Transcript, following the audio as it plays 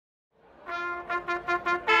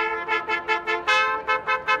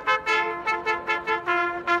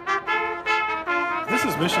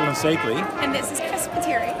Michelin Sakely. And this is Chris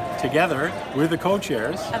Pateri. Together, we're the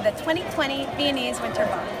co-chairs of the 2020 Viennese Winter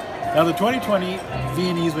Ball. Now the 2020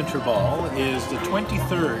 Viennese Winter Ball is the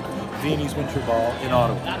 23rd Viennese Winter Ball in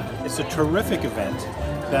Ottawa. It's a terrific event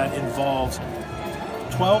that involves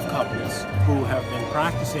 12 couples who have been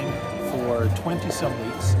practicing for 20-some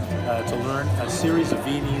weeks to learn a series of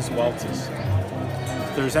Viennese waltzes.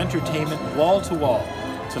 There's entertainment wall to wall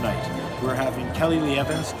tonight. We're having Kelly Lee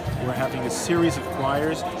Evans, we're having a series of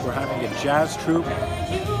choirs, we're having a jazz troupe.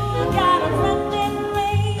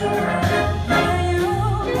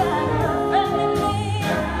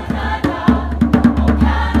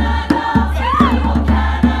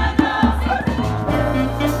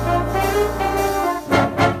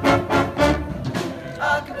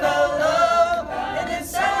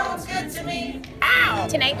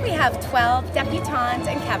 Tonight we have 12 debutantes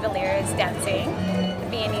and cavaliers dancing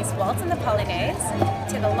the Viennese waltz and the Polonaise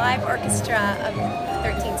to the live orchestra of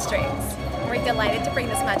 13 strings. We're delighted to bring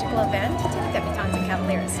this magical event to the debutantes and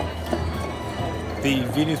cavaliers. The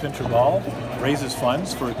Viennese Winter Ball raises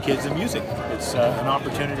funds for kids and music. It's an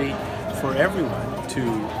opportunity for everyone to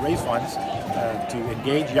raise funds to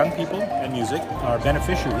engage young people and music. Our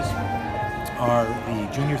beneficiaries are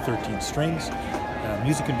the Junior 13 Strings,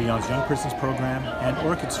 Music and Beyond's Young Persons Program, and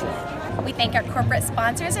Orchestra. We thank our corporate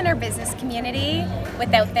sponsors and our business community.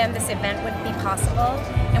 Without them, this event wouldn't be possible,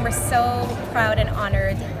 and we're so proud and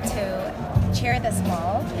honored to chair this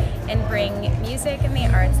ball and bring music and the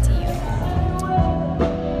arts to youth.